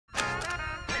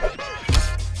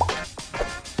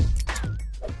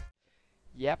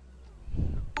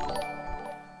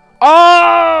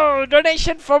Oh,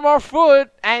 donation for more food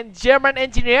and German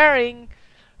engineering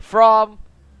from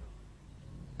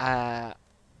Mac.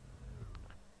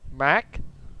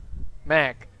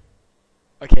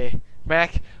 Okay,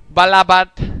 Mac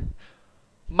Balamanan.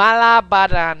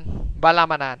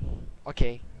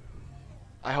 Okay,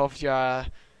 I hope you are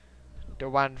the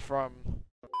one from.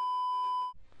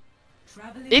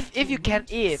 If you can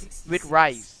eat with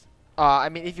rice, I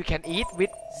mean if you can eat with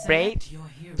bread,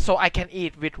 so I can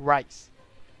eat with rice.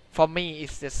 For me,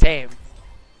 it's the same.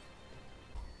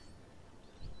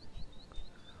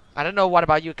 I don't know what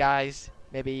about you guys.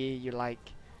 Maybe you like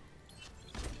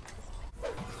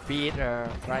we eat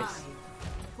rice.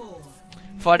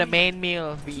 For the main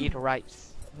meal, we eat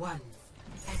rice.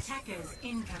 Attackers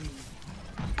incoming.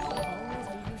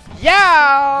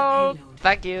 Yeah!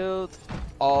 Thank you.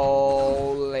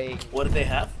 Oling. What do they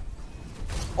have?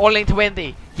 Oling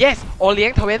 20. Yes,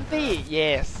 Oling 20.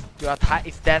 Yes. Your Thai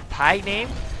is that Thai name?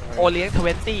 Oling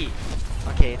 20.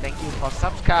 Okay, thank you for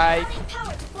subscribe.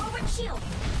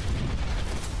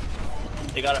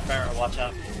 They got a Pharaoh, watch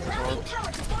out.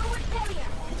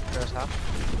 First half.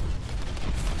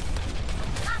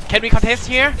 Can we contest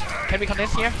here? Can we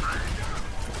contest here?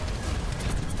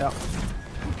 Yeah.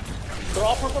 They're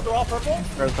all purple, they're all purple.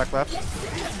 There's back left.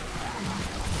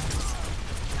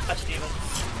 Touch D.Va.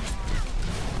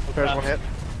 There's one hit.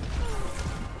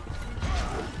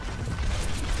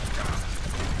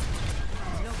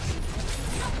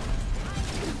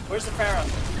 Where's the Pharaoh?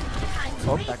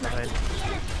 Oh, back behind.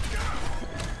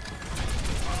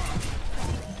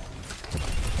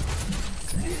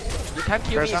 You can't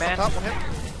kill There's me, half man. on top, one hit.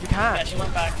 You Yeah, can't. she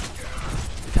went back.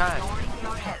 You can't.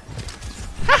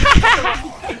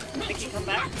 Mickie, come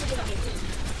back.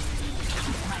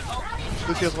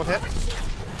 Lucio's one hit.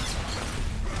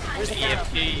 Where's the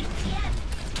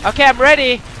Pharaoh? Okay, I'm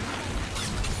ready.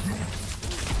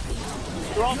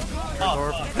 They're all...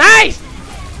 Oh, fuck. Nice!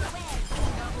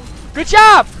 Good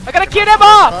job! I gotta kill them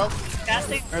all! Oh, Gas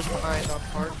station. there's behind on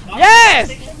part. Yes!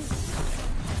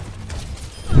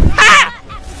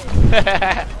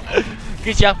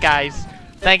 Good job, guys.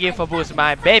 Thank you for boosting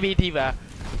my baby D.Va.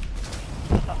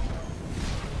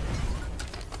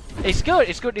 It's good.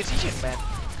 It's good decision, man.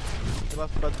 He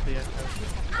left Bud to the end.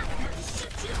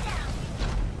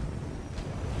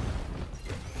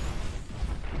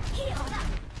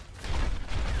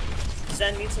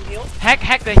 Zen needs some heal.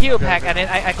 Hack the heal pack, and then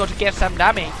I go to get some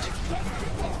damage.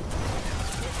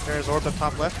 There's orb at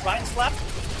top left. Ryan's left.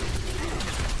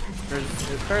 There's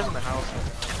in the house.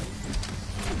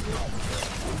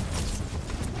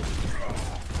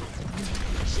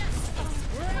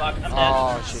 Fuck, I'm dead.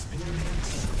 Oh shit.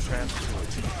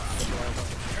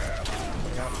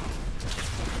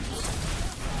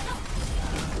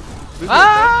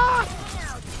 Ah!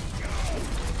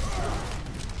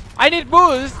 I need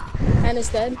boost. And is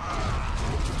dead.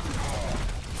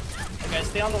 Okay,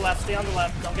 stay on the left, stay on the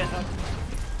left. Don't get him.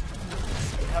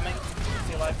 Coming.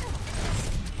 Stay alive.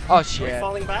 Oh Are we shit.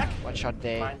 falling back? One shot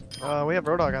day. Fine. We have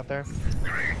Roadhog out there.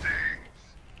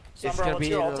 It's Sombra, gonna what's be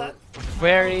your ult at?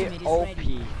 very OP.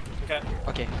 Okay.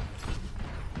 Okay.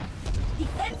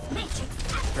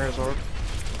 There's orb.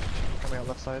 Coming out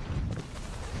left side.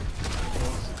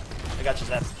 I got you,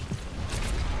 Zed.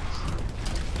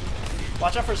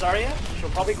 Watch out for Zarya. She'll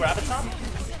probably grab it top.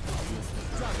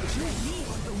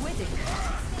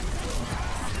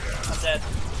 I'm dead.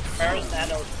 Pharaoh's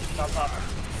nano on top.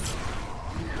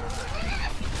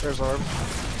 There's orb.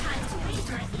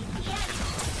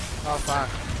 Oh fuck.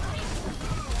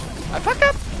 I fuck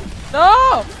up!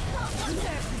 No!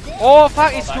 Oh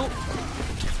fuck, it's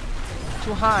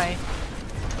too high.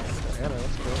 Yeah,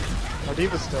 that's cool. Our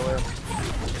D.Va's still in.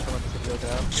 Someone to go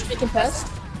down. Should we contest?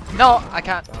 No, I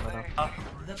can't. No.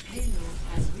 The payload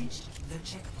has reached the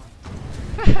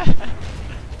checkpoint.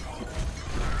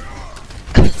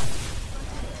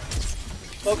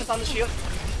 Focus on the shield.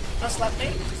 Just left me.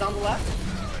 He's on the left.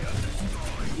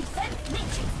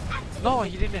 No,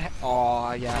 he didn't have.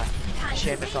 Oh yeah.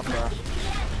 Shame it's up there.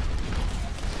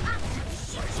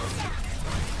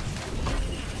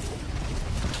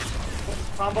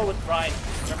 Combo with Ryan.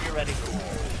 Whenever you're ready.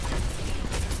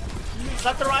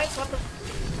 Slap the Ryan. Slap the.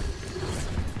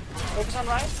 Focus on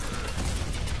Ryan.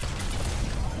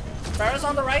 Farah's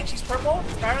on the right. She's purple.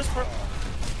 Farah's purple.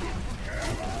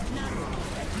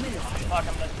 Fuck,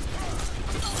 I'm dead.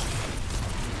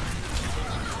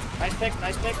 Nice pick.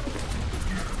 Nice pick.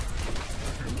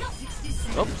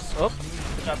 Oops, oops.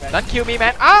 Good job, guys. Don't kill me,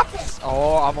 man. Ups! Oh,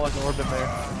 almost orb in there.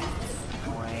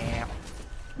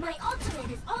 My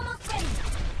ultimate is almost ready.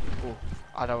 Ooh,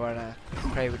 I don't wanna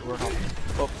play with Warthog.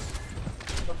 Oops.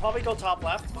 probably go top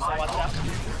left, so watch out.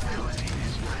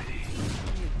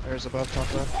 There's above,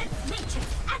 top left.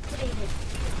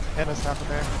 Hannah's half in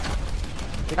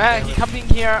there. He coming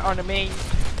here on the main.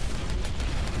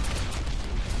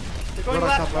 They're going Roadhog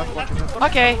left, top going left, left.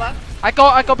 Okay. Left. I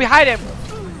go behind him.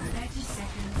 30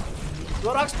 seconds.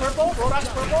 Roadhog's purple, Roadhog's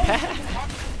purple.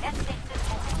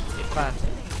 Fun.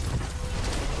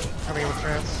 Coming in with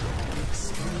trance.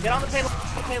 Get on the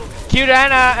payload. Kill the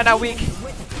Ana and a weak.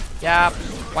 Yeah,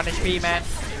 1 HP man.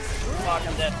 Fuck,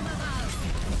 I'm dead.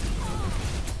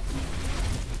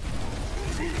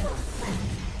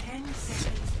 10 seconds.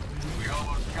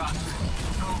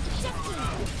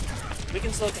 We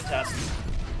can still contest.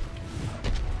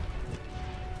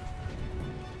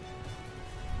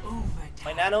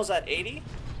 My nano's at 80.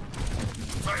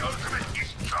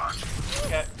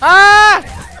 Okay, Ah!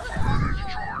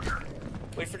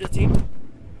 wait for the team.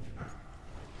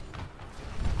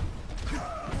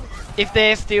 If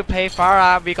they still play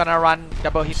Pharah, we're gonna run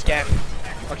double hit scan.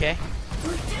 Okay?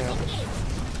 Yeah.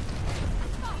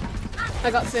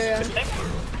 I got Furia.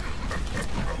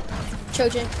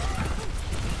 Trojan.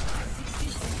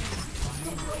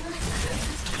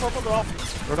 Purple draw.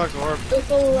 Roadhog's orb.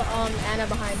 Opal Anna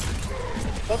behind.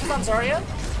 Focus on Zarya.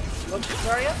 Look at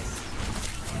Zarya.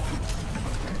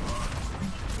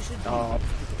 Oh,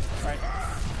 Alright.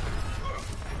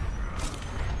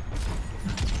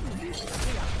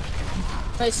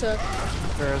 Nice hook.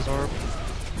 there's orb.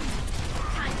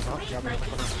 Oh, got me.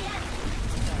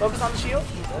 Focus on the shield.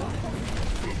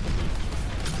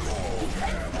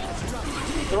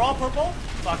 They're all purple.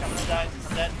 Fuck, I'm gonna die.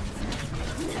 I'm dead.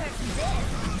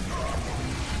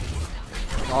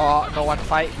 Oh, no one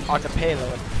fight on the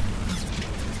payload.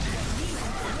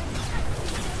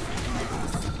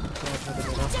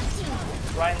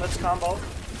 Ryan, let's combo.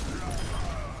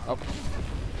 Oh.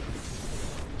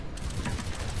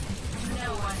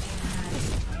 No one can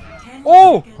hide. 10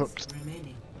 Oh! seconds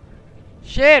remaining.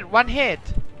 Shit, 1 hit.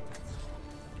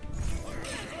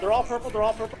 They're all purple. They're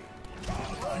all purple.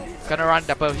 Gonna run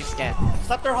double hit scan.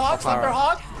 Slap their hog. Slap their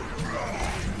hog.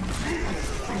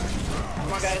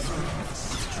 Come on, guys.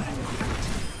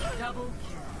 Double kill.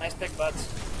 Nice pick, buds.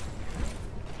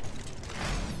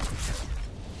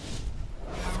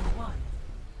 Round 1.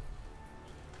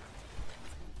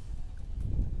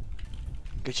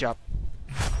 Good job.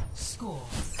 Score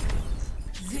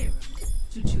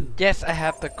 0-2. Yes, I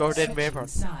have the golden Switching weapon.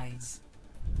 sides.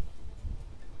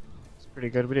 It's pretty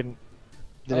good. We didn't.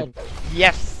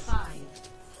 Yes. 5,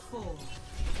 4,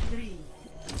 3,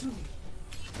 2,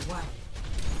 1.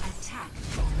 Attack.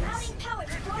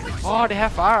 Oh, they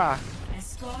have Pharah.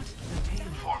 Escort the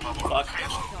payload.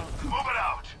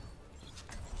 Fuck.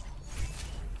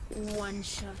 One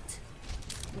shot.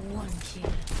 One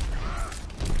kill.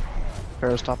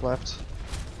 Pharaoh's top left.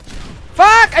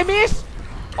 Fuck! I missed!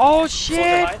 Oh Soldier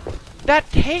shit! high. That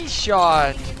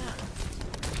headshot!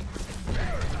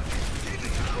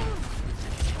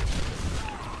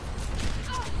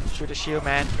 Shoot the shield,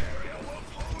 man.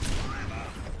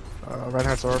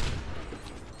 Reinhardt's orb.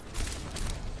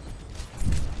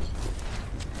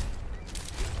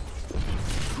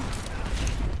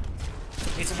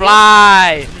 It's a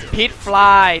Fly! Pit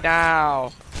fly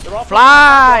now! They're all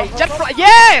Fly! purple. Just fly!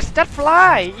 Yes! Just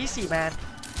fly! Easy, man.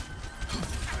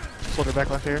 Soldier back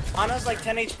left here. Ana's like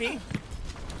 10 HP.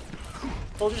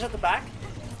 Soldiers at the back.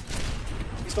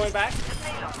 He's going back.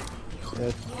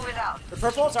 Dead. The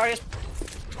purple. Sorry.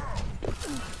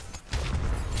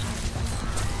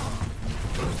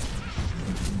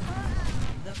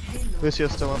 The payload.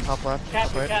 Lucio's still on top left.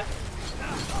 Cap. Right. Cap.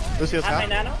 Lucio's Have my half.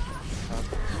 nano.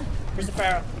 Where's the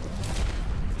Pharaoh?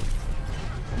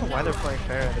 I don't know why they're playing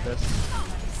fair into this.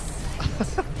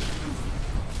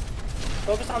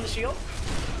 Focus on the shield.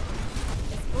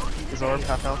 His orb,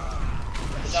 half health.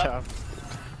 Good job.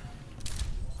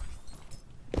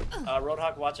 job.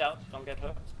 Roadhog, watch out. Don't get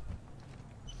hooked.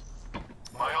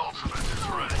 My ultimate is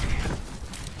ready.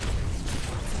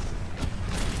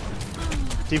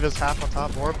 D.Va's half on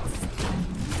top, orb.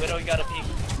 Widow, you gotta peek.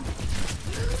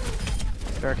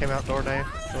 Bear came out, door name.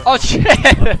 Oh shit!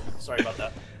 Sorry about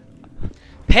that.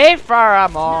 Pay Pharah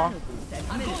more!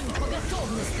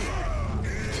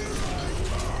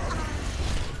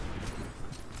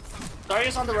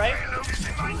 Zarya's on the right.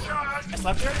 I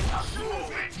slapped her.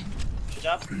 Good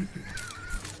job.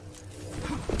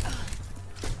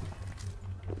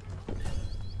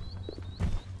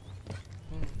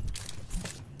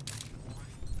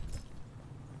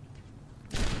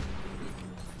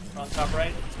 On top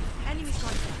right.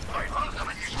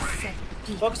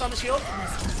 Focus on the shield.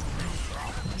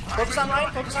 Focus on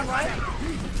Ryan. Focus on Ryan.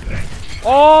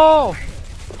 Oh!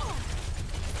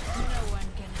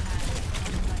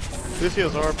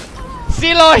 Lucio's orb.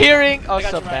 Zero hearing. Oh, I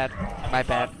got so you, Ryan. bad. I'm My in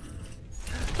bad. front.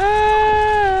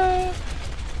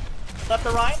 Left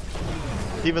or right?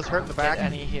 D.Va's hurt in the back.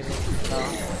 Any healing?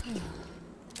 No.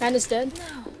 Ana's dead.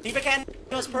 D.Va can.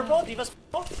 D.Va's purple. D.Va's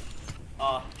purple.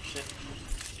 Oh shit.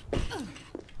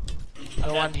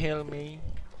 No one heal me.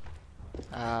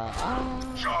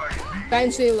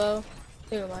 Ryan's really low.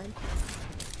 Never mind.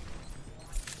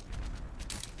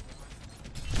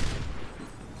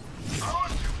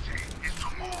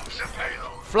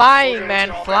 Flying,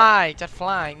 man, fly, just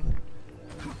flying.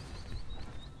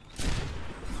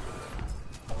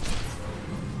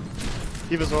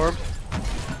 D.Va's orb.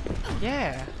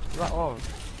 Yeah. Oh.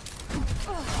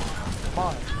 Come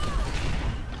on.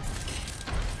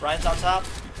 Ryan's on top.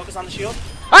 Focus on the shield.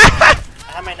 I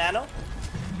have my nano.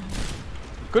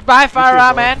 Goodbye, Farah,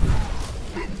 orb. man.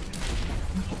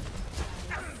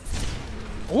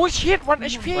 Oh shit, 1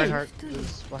 HP. Reinhardt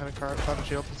is behind a car, behind the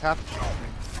shield. He's half.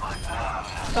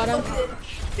 Got him.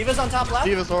 D.Va's on top left.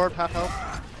 D.Va's orb, half health.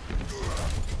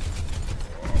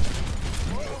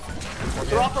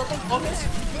 They're all purple.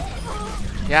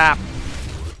 Focus. Yeah.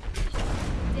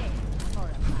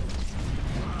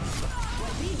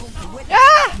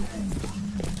 Ah!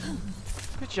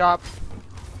 Good job.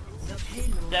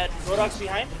 Dead. Rodok's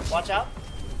behind. Watch out.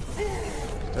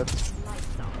 Dead.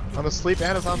 I'm asleep.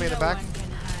 Anna's on me in the back. One can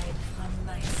hide from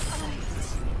my sight.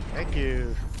 Thank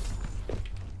you.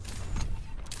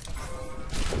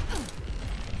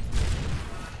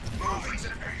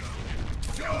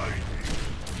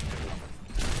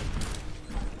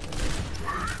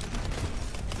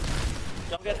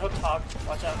 Don't get hooked, hog.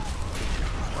 Watch out.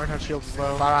 Reinhardt shield is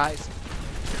low. Farah is.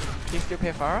 Can you still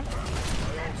pay Farah?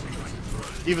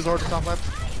 D.Va's orb is top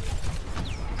left.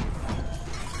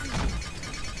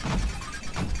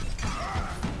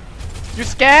 You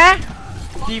scare?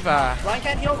 D.Va. Ryan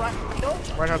can't heal. Ryan can't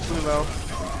heal. Reinhardt's really low.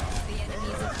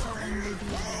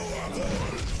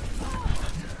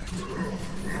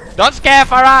 Don't scare,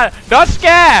 Farah! Don't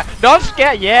scare! Don't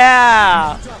scare!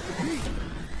 Yeah!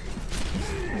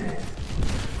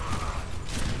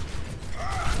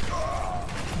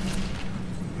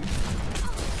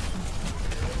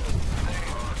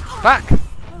 Fuck!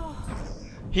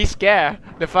 He's scared.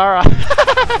 The Farah.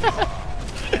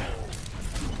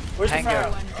 Where's the Anger.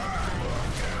 Pharah?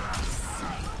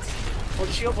 Hold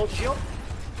the shield. Hold the shield.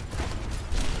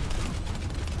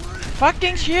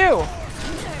 Fucking shield!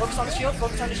 Focus on the shield.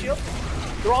 Focus on the shield.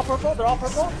 They're all purple. They're all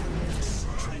purple.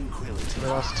 They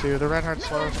lost two. The Reinhardt's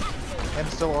slow. And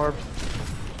still orbed.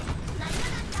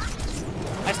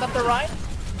 I stepped the right.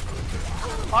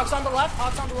 Hog's on the left.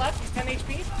 Hog's on the left. He's 10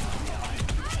 HP.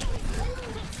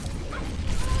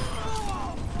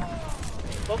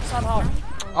 Focus on Hog.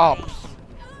 Oh.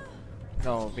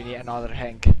 No, we need another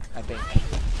Hank, I think.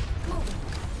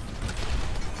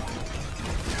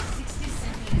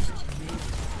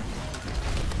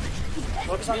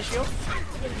 Focus on the shield.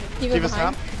 D.Va D.Va's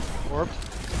behind. half. Orb.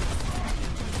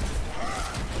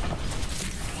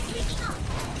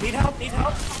 Need help. Need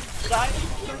help. Die.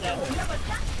 Dead.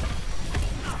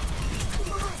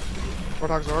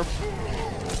 Warthog's orb.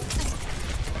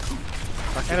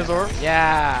 And his orb.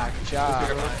 Yeah, good job.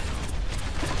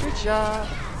 Good job.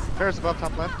 Paris above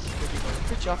top left.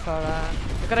 Good job, Farah.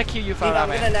 I'm gonna kill you, D.Va, Farah, I'm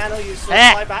gonna man. nano you. So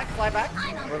Eh. fly back. Fly back.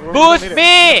 We Boost don't need it.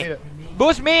 me! We don't need it.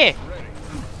 Boost me!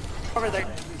 Over there.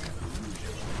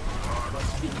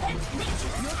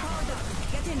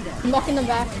 I'm knocking them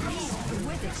back.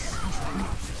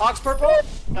 Hog's purple.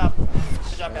 Up.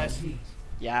 Good job, guys.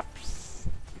 Yep.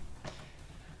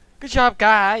 Good job,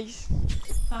 guys.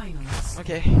 Finals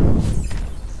Okay.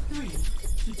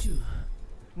 3-2.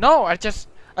 No, I just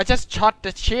shot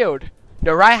the shield,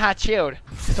 the right hand shield,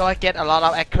 so I get a lot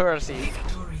of accuracy.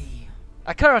 Victory.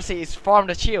 Accuracy is from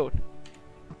the shield.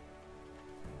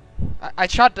 I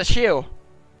shot the shield.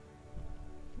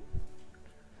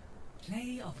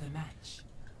 Play of the match.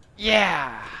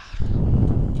 Yeah.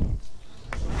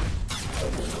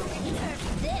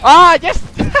 Ah, yes.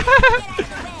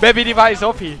 Baby D.Va is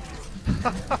OP.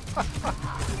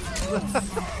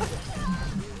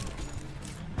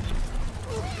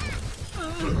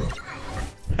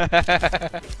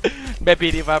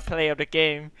 Baby D.Va play of the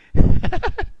game.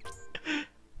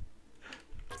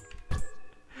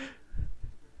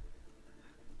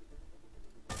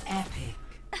 Epic.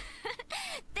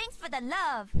 Thanks for the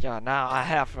love. Yeah, now I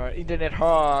have internet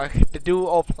hog, the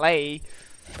duo play.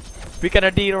 We're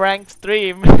gonna do rank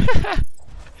stream.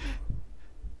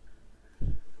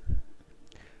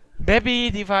 Baby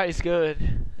D.Va is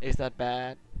good. It's not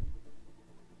bad.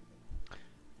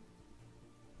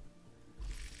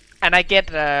 And I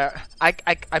get I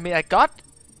mean I got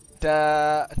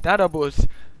the another boost,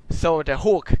 so the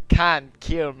hook can't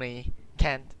kill me.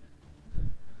 Can't